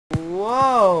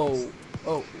Whoa.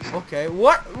 Oh, okay.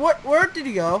 Where did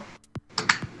he go?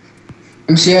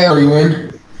 MCA, are you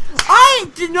in? I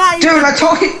did not even... Dude, I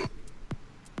told you!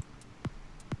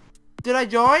 Did I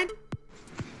join?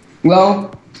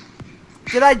 Hello?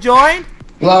 Did I join?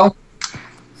 Hello?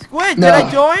 Squid, No. did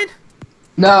I join?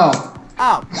 No.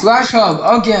 Oh. Slash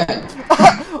hub, again.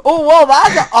 Oh, well,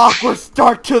 that's an awkward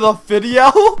start to the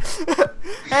video.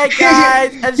 Hey,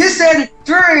 guys. You said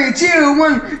 3, 2,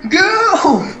 1,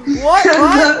 go! What?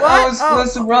 I was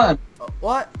supposed to run.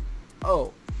 What?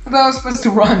 Oh. I thought I was supposed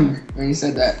to run when you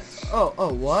said that.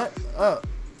 Oh, what? Oh.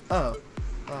 I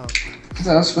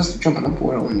thought I was supposed to jump on the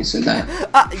portal when you said that.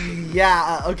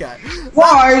 Yeah, okay.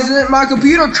 Why isn't my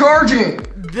computer charging?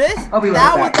 That was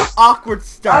an awkward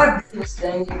start.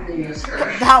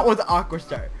 That was an awkward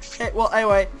start. Hey, well,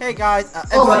 anyway, hey guys,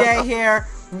 MCA here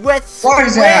with Squid. What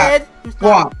is that?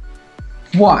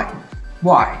 Why?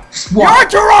 You're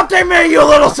interrupting me, you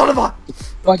little son of a...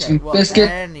 Watching biscuit,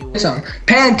 some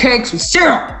pancakes with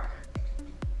syrup.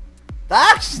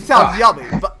 That actually sounds yummy.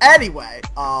 But anyway,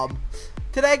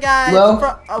 today, guys,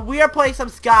 we are playing some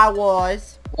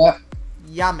Skywars. What?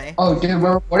 Yummy. Oh, dude,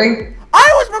 we're recording? I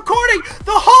was recording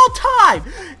the whole time!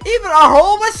 Even a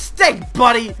whole mistake,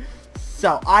 buddy!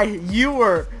 So,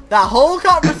 that whole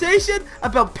conversation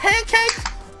about pancakes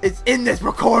is in this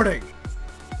recording.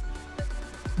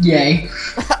 Yay.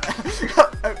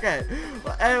 Okay.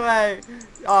 Well, anyway,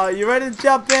 you ready to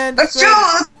jump in? Let's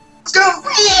go! Let's go!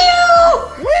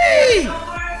 Whee!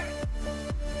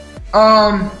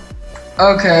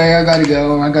 Okay, I gotta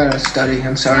go. I gotta study.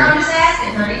 I'm sorry. I'm just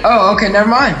asking, honey. Oh, okay, never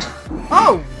mind.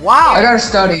 Oh, wow. I gotta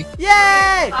study.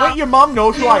 Yay! Wait, your mom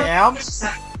knows who I am?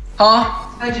 Huh?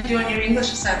 How'd you do on your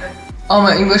English assignment? Oh,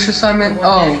 my English assignment?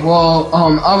 Oh, well,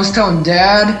 I was telling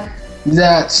Dad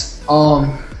that,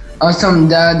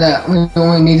 we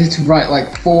only needed to write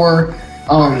like 4,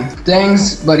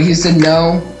 things, but he said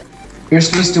no. You're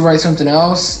supposed to write something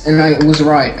else, and I was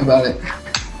right about it.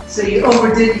 So you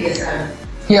overdid the assignment?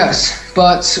 Yes,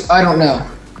 but I don't know.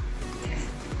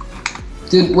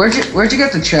 Dude, where'd you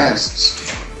get the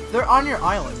chests? They're on your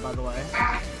island, by the way.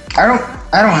 I don't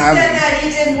have them. He said that he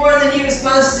did more than he was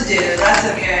supposed to do. That's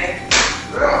okay.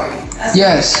 That's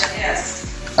Yes. okay.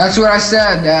 Yes. That's what I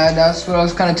said, Dad. That's what I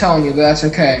was kind of telling you, but that's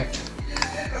okay.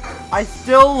 I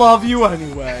still love you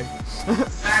anyway.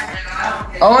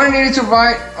 All I needed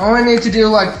to do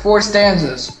like 4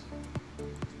 stanzas.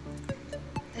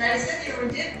 And I said you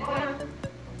did one.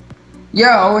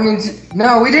 Yeah,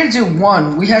 no, we didn't do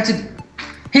 1.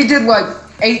 He did like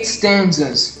 8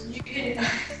 stanzas.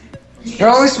 You're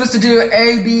only supposed to do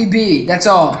A, B, B. That's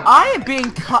all. I am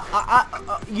being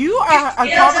you are a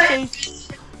conversation.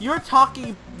 You're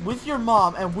talking with your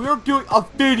mom, and we're doing a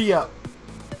video.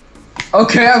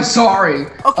 Okay, I'm sorry.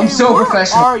 Okay, I'm so where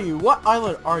professional. are you? What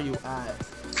island are you at?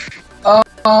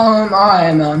 I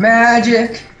am a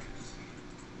magic.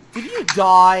 Did you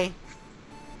die?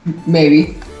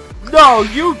 Maybe. No,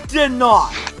 you did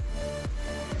not.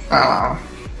 Oh.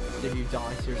 Did you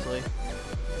die, seriously?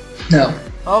 No.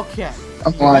 Okay.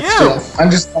 I'm alive still. I'm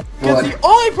just because the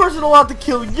only person allowed to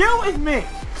kill you is me.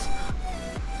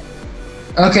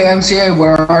 Okay, MCA,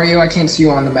 where are you? I can't see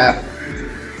you on the map.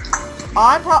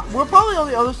 We're probably on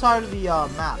the other side of the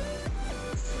map.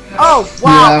 Oh,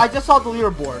 wow, Yeah. I just saw the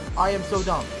leaderboard. I am so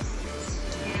dumb.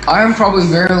 I am probably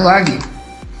very laggy.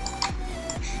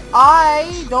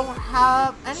 I don't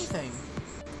have anything.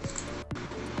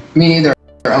 Me neither.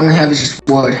 All I have is just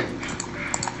wood.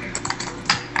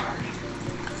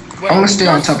 Wait, I'm gonna stay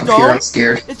on top of here, I'm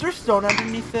scared. Is there stone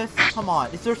underneath this? Come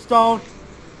on, is there stone?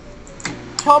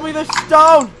 Tell me there's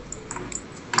stone!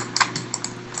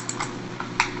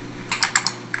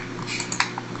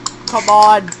 Come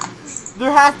on!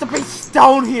 There has to be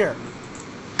stone here!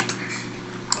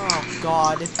 Oh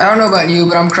god. I don't know about you,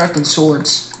 but I'm crafting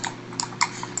swords.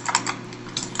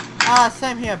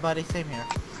 Same here, buddy, same here.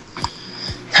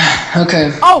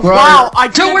 Okay. Oh, wow,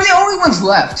 Dude, we're the only ones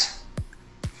left!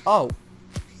 Oh.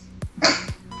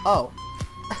 Oh.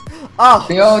 Oh.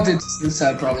 They all did this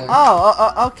problem.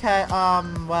 Oh, okay,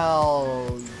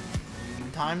 well...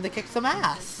 Time to kick some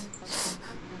ass.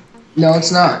 No,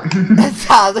 it's not. It's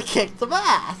time to kick some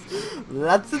ass.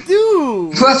 Let's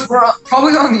do. Plus, we're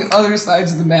probably on the other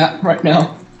sides of the map right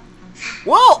now.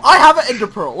 Well, I have an ender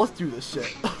pearl. Let's do this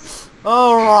shit.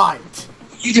 Alright.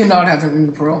 You do not have an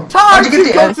ender pearl. Time to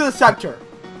go to the center.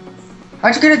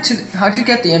 How'd you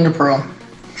get the ender pearl?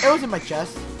 It was in my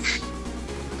chest.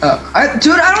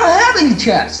 Dude, I don't have any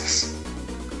chests.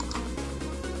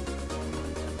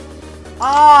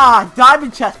 Ah,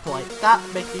 diamond chest plate. That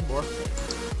makes me more safe.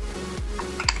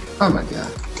 Oh my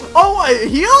god. Oh, a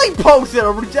healing posted.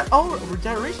 A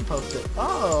regeneration posted.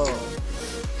 Oh.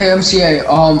 Hey MCA,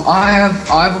 I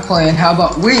have a plan. How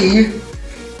about we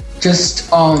just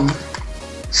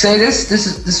say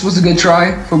this was a good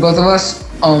try for both of us.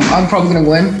 I'm probably gonna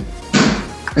win.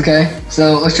 Okay,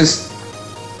 so let's just.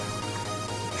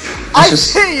 I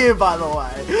see you, by the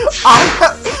way.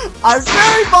 I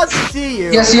very much see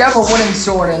you. Yes, you have a wooden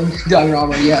sword and diamond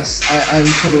armor. Yes, I'm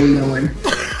totally gonna win.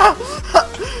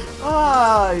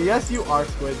 Yes you are,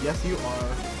 Squid. Yes you are.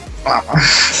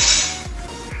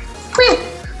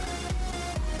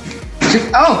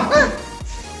 Oh!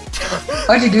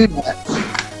 How'd you do that?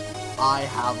 I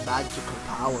have magical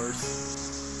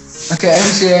powers. Okay,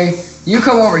 MCA, you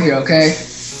come over here, okay?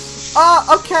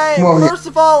 Okay. First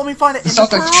of all, let me find it.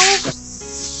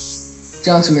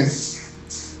 Gentlemen.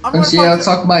 MCA, let's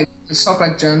talk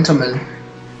like gentlemen.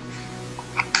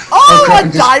 Oh, a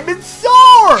diamond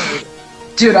sword!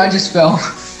 Dude, I just fell.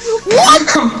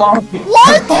 What? I'm falling.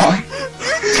 What? I'm falling.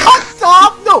 You cut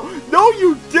off? No,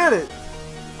 you didn't.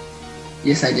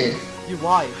 Yes, I did. You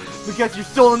lied. Because you're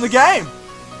still in the game.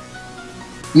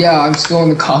 Yeah, I'm still in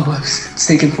the cobwebs. It's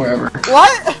taking forever.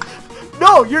 What?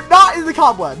 No, you're not in the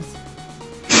cobwebs.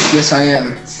 Yes, I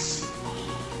am.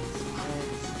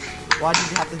 Why did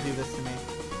you have to do this to me?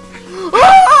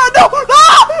 Ah, no!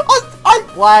 I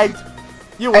lagged.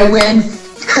 You win. I win.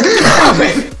 I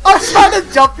win. I was trying to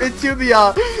jump into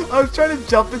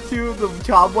the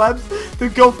cobwebs to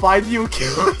go find you and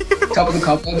kill you. Top of the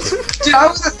cobwebs. Dude, I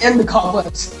wasn't in the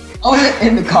cobwebs. I wasn't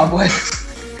in the cobwebs.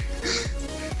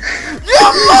 You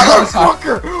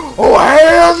motherfucker! Oh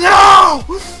hell no!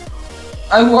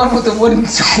 I won with a wooden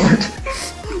sword.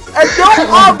 And no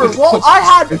armor. Well, I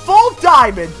had full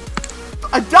diamond.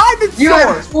 A diamond sword. You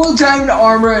had full diamond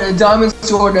armor and a diamond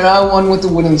sword, and I won with the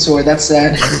wooden sword. That's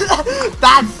sad.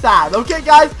 That's sad. Okay,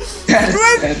 guys.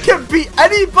 Squid can beat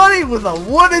anybody with a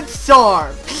wooden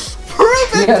sword.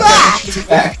 Proven fact.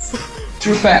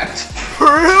 True fact.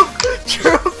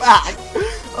 True fact.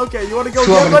 Okay, you want to go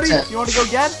again, buddy? You want to go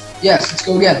again? Yes, let's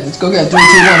go again. Let's go again. 3, 2,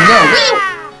 1, go.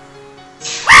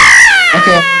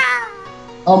 Okay.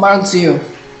 I don't see you.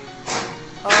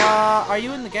 Are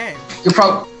you in the game? You're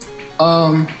probably.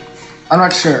 I'm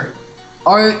not sure.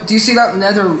 Do you see that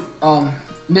nether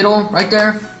middle right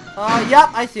there? Yep,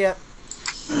 I see it.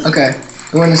 Okay,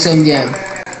 we're in the same game.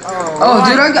 Oh,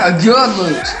 dude, I got good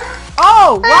loot.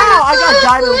 Oh, wow, I got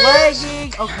diamond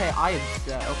leggings. Okay, I am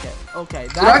set. Okay.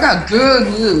 Dude, I got good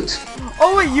loot.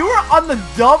 Oh wait, you were on the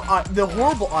the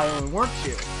horrible island, weren't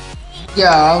you?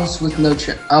 Yeah, I was with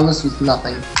I was with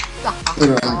nothing.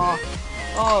 Literally.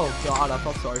 Oh god, I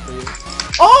felt sorry for you.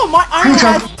 Oh, my island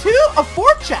has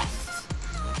 4 chests.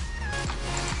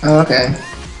 Oh, okay.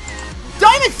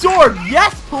 Diamond sword,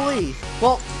 yes please.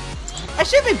 Well, I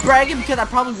shouldn't be bragging because I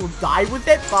probably will die with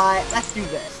it, but let's do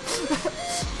this.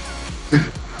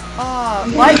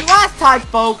 Like last time,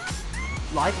 folks.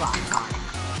 Like last time.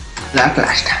 Like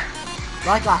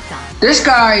last time. This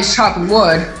guy is chopping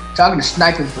wood, so I'm gonna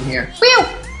snipe him from here. Whew!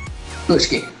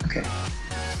 Bushki. Okay.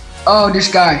 Oh, this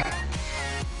guy.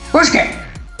 Bushki!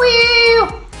 Whew!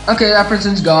 Okay, that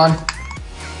person's gone.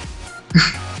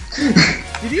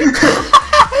 Did you?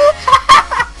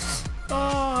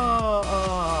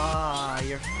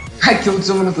 I killed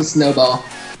someone with a snowball.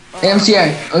 Hey,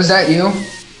 MCA, is that you?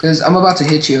 Because I'm about to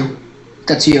hit you.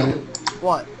 That's you.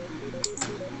 What?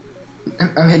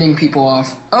 I'm hitting people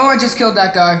off. Oh, I just killed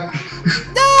that guy.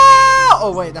 No!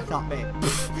 Oh wait, that's not me.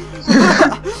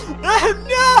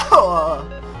 No!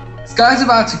 This guy's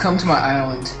about to come to my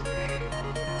island.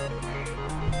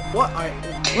 What?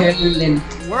 Killing.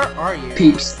 Where are you?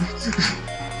 Peeps.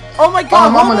 Oh my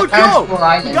god, Hobo Joe!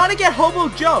 Island. You gotta get Hobo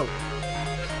Joe.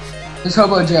 There's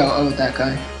Hobo Joe. Oh, that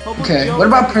guy. Hobo Okay, Joe. what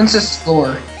about Princess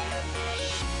Lore?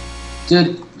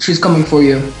 Dude, she's coming for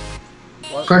you.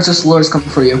 What? Princess Lore's coming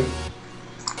for you.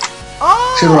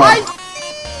 Oh, I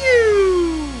see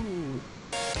you!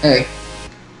 Hey.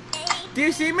 Do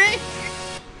you see me?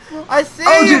 I see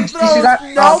Oh, dude, did you see that?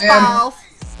 Oh, man. Snowballs.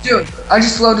 Dude, I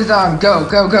just slowed it down. Go,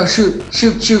 go, go. Shoot,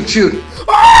 shoot, shoot, shoot.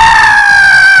 Ah!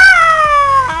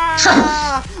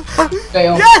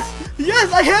 Fail. Yes!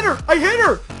 Yes, I hit her! I hit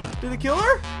her! Did it kill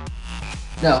her?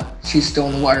 No, she's still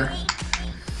in the water.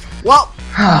 Well.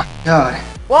 Oh, God.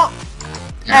 Well.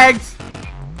 Eggs.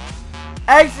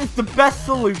 Eggs is the best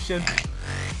solution.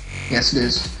 Yes, it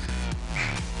is.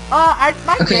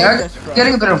 Okay, I'm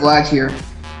getting a bit of lag here.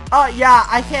 Yeah,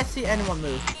 I can't see anyone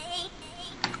move.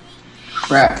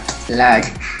 Crap. Lag.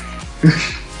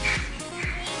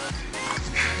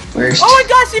 Where's Oh my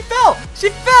gosh, she fell! She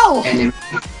fell! enemy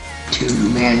to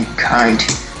mankind?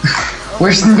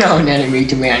 Where's known enemy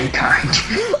to mankind?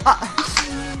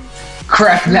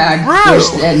 Crap bag.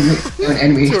 First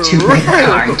enemy to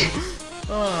mankind.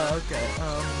 Okay.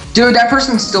 Dude, that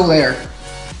person's still there.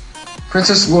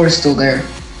 Princess Laura's still there.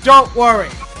 Don't worry.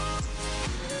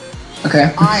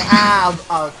 Okay. I have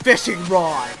a fishing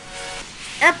rod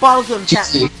and bottles of cat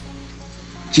meat.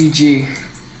 GG.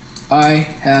 I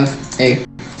have a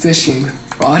fishing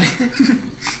rod.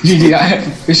 GG, I have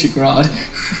a fishing rod.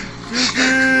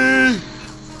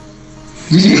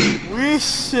 GG. We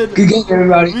should. Good game,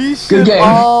 everybody. We should Good game.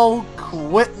 all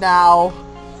quit now.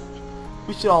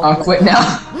 We should all quit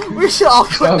now. We should all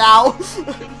quit now.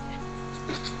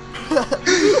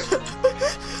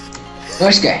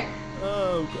 Let's go.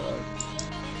 Oh god.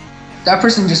 That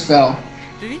person just fell.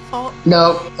 Did he fall?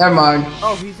 No, never mind.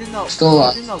 Oh, he's in the. Still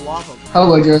alive. He's in the lava.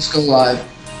 Hobo Joe's still alive.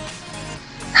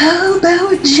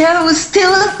 Hobo Joe's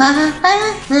still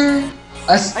alive.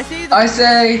 I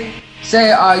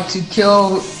say I to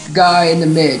kill the guy in the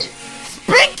mid.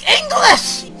 Speak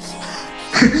English!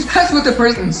 That's what the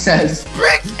person says.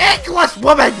 Speak English,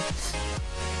 woman!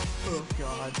 Oh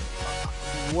god.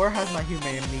 Where has my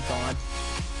humanity gone?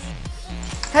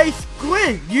 Hey,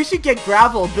 Squid! You should get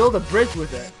gravel and build a bridge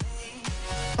with it.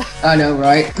 I know,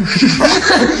 right?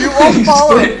 You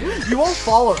won't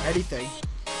fall or anything.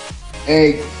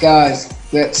 Hey, guys,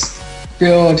 let's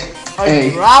build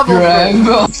a gravel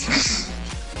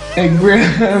a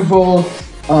gravel,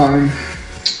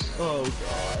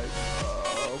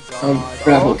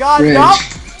 Oh god, bridge. no!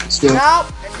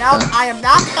 No, I am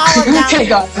not falling down. Okay,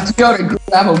 guys, let's build a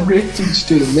gravel bridge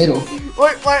to the middle.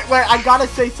 Wait, I gotta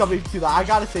say something to that.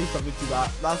 That's gonna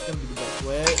be the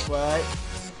best. Wait.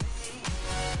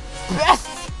 Best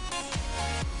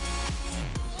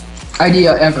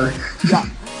idea ever. Yeah.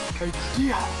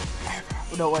 Idea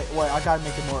ever. No, wait, I gotta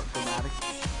make it more dramatic.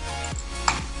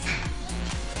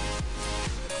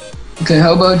 Okay,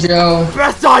 Hobo Joe.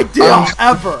 Best idea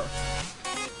ever!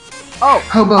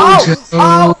 Hobo Joe.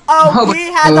 Hobo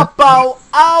he has a bow.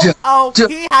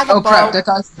 He has a bow. Oh crap, that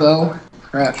guy's bow.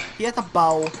 Crap. He has a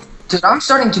bow. Dude, I'm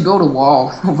starting to build a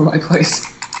wall over my place.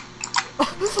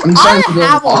 I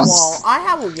have a wall. I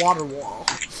have a water wall.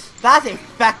 That's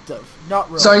effective. Not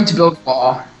really. Starting to build a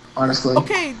wall, honestly.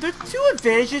 Okay, there's two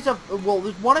advantages of, well,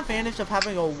 there's one advantage of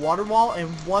having a water wall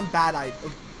and one bad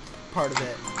part of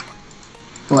it.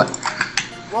 What?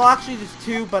 Well, actually there's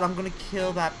two, but I'm gonna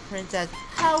kill that princess.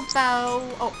 Hobo!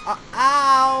 Oh,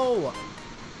 ow!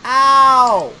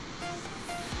 Ow!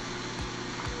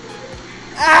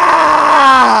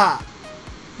 Ah!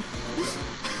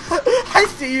 I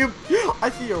see you. I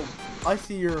see your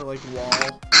like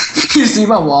wall. You see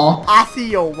my wall? I see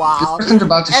your wall. This person's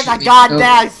about to it's shoot a me.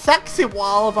 goddamn sexy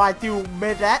wall if I do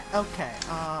mid that. Okay.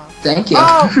 Thank you.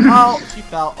 Oh, she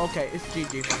fell. Okay, it's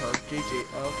GG for her. GG.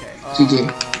 Okay. GG.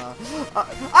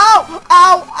 Ow!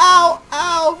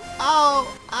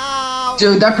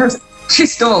 Dude, that person,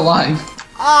 she's still alive.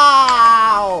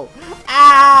 Ow!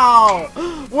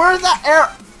 Where's the air?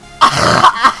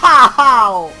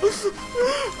 Ow!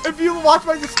 If you watch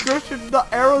my description, the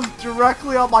arrow's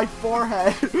directly on my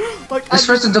forehead. Like this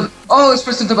person's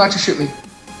about to shoot me.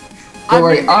 Don't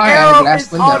worry, I have a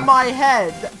glass window. On my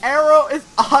head. The arrow is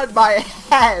on my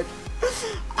head.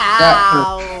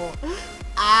 Ow!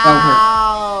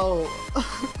 Ow!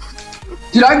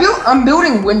 Dude, I'm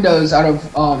building windows out of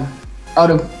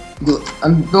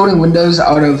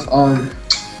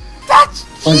That's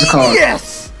what's it called?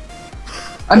 Yes.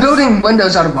 I'm building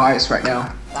windows out of ice right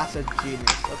now. That's a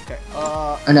genius. Okay.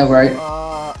 I know, right?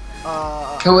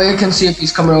 So we can see if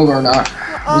he's coming over or not.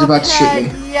 He's about to shoot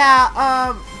me.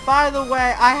 Yeah. By the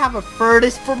way, I have a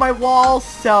furnace for my wall,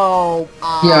 so.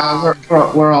 Yeah,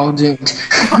 we're all doomed.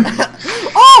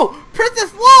 Oh,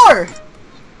 Princess Lore.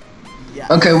 Yes.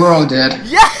 Okay, we're all dead.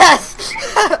 Yes.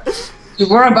 Dude,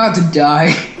 we're about to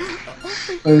die.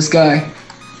 By this guy.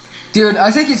 Dude,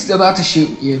 I think he's about to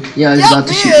shoot you. Yeah, he's about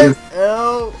to shoot you.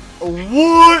 Oh,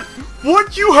 what?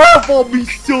 What you have on me,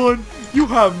 son? You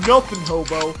have nothing,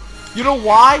 Hobo. You know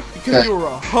why? Because you're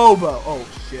a hobo. Oh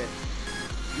shit.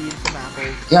 Eat some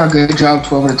apples. Yeah, good job.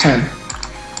 12 out of 10.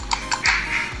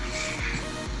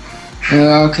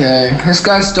 Okay, this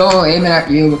guy's still aiming at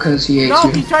you because he hates you.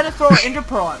 No, he's trying to throw an ender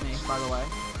pearl at me, by the way.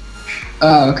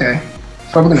 Oh, okay.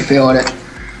 Probably gonna fail at it.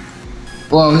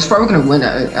 Well, he's probably gonna win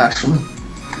at it, actually.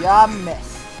 Yeah,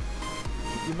 missed.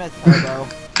 You missed, Hobo.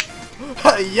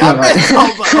 Yeah, missed,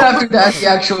 Hobo. After that, he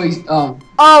actually, Oh,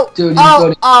 dude,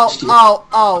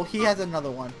 he has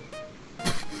another one.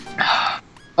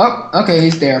 Oh, okay,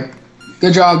 he's there.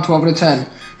 Good job, 12 out of 10.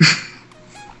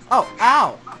 Oh,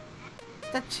 ow.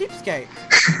 That cheapskate.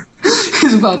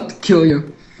 He's about to kill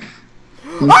you.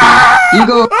 You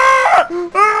go.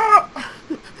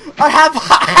 I have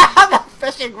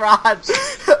fishing rod.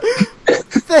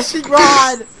 Fishing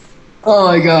rod. Oh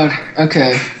my god.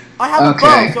 Okay. I have a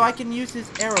bow, so I can use his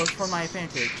arrows for my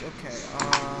advantage. Okay.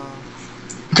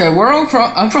 Okay,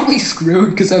 I'm probably screwed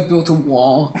because I built a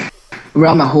wall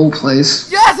around the whole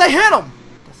place. Yes, I hit him.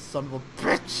 The son of a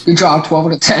bitch. You dropped 12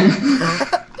 out of 10.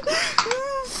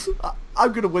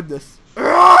 I'm gonna win this.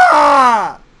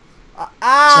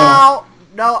 Ow!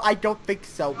 No, I don't think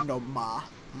so. No, ma.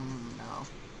 No.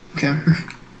 Okay.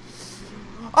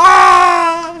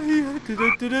 Ah! Guess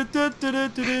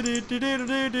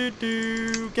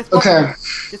what? Okay.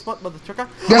 Guess what, mother trucker?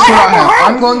 Guess what I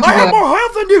have? I'm going to I have more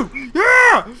health than you!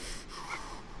 Yeah!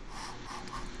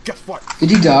 Guess what? Did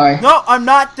he die? No, I'm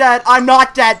not dead. I'm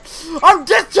not dead. I'm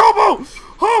just HOBO!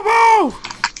 HOBO!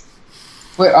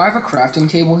 Wait, I have a crafting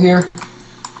table here.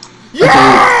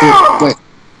 Yeah! Okay, wait.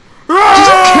 Did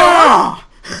you kill him?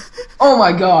 Oh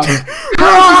my god.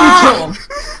 How did you kill him?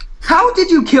 How did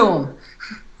you kill him?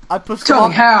 I pushed him Tell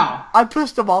off. me how. I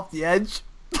pushed him off the edge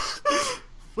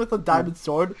with a diamond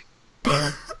sword.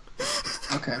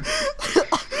 Okay.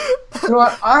 You know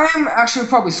what? I'm actually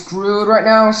probably screwed right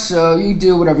now, so you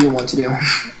do whatever you want to do.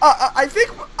 I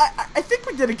think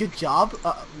we did a good job.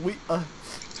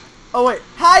 Oh wait.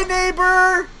 Hi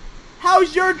neighbor.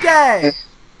 How's your day?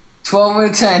 12 out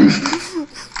of 10.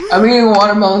 I'm eating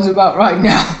watermelons about right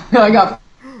now. I got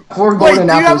 4 golden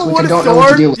apples, which I don't know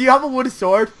what to do with. Do you have a wooden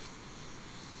sword?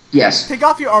 Yes. Take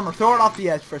off your armor. Throw it off the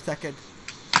edge for a second.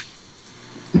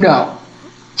 No.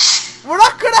 We're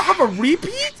not gonna have a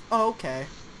repeat? Oh, okay.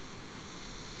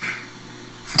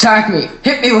 Attack me.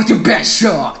 Hit me with your best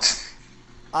shot.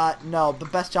 No. The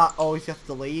best shot always gets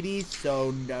the ladies,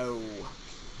 so no.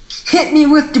 Hit me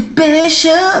with your best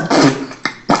shot.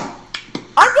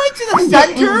 I'm going to the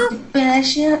center.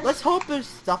 Best shot. Let's hope there's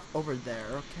stuff over there,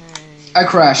 okay? I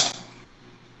crashed.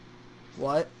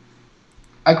 What?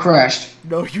 I crashed.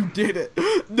 No, you didn't.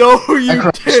 No,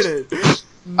 you didn't.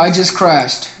 I just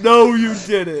crashed. No, you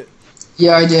didn't.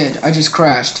 Yeah, I did. I just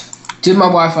crashed. Dude, my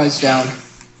Wi-Fi's down.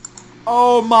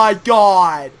 Oh my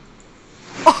god.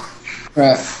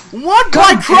 Crap. What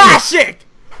by crashing?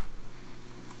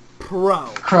 Pro.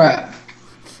 Crap.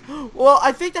 Well,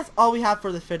 I think that's all we have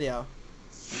for this video.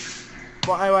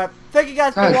 Well, anyway, thank you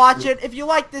guys for watching. If you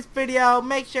like this video,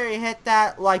 make sure you hit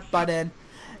that like button.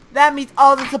 That means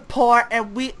all the support,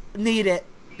 and we need it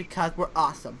because we're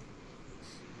awesome.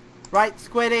 Right,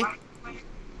 Squiddy?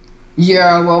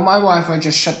 Yeah, well, my Wi-Fi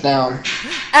just shut down.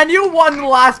 And you won the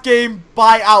last game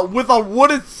with a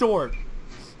wooden sword.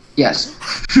 Yes.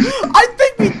 I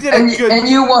think we did a good. And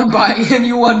you won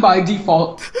by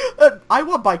default. I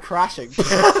won by crashing.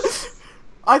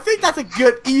 I think that's a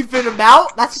good even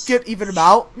amount. That's a good even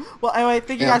amount. Well, anyway,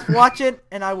 thank you guys for watching,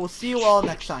 and I will see you all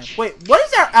next time. Wait, what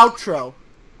is our outro?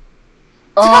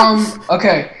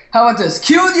 Okay. How about this?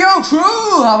 Cue the outro!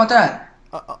 How about that?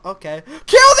 Okay.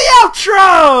 Kill the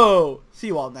outro! See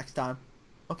you all next time.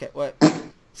 Okay, wait.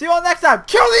 See you all next time.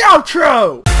 Kill the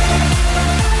outro!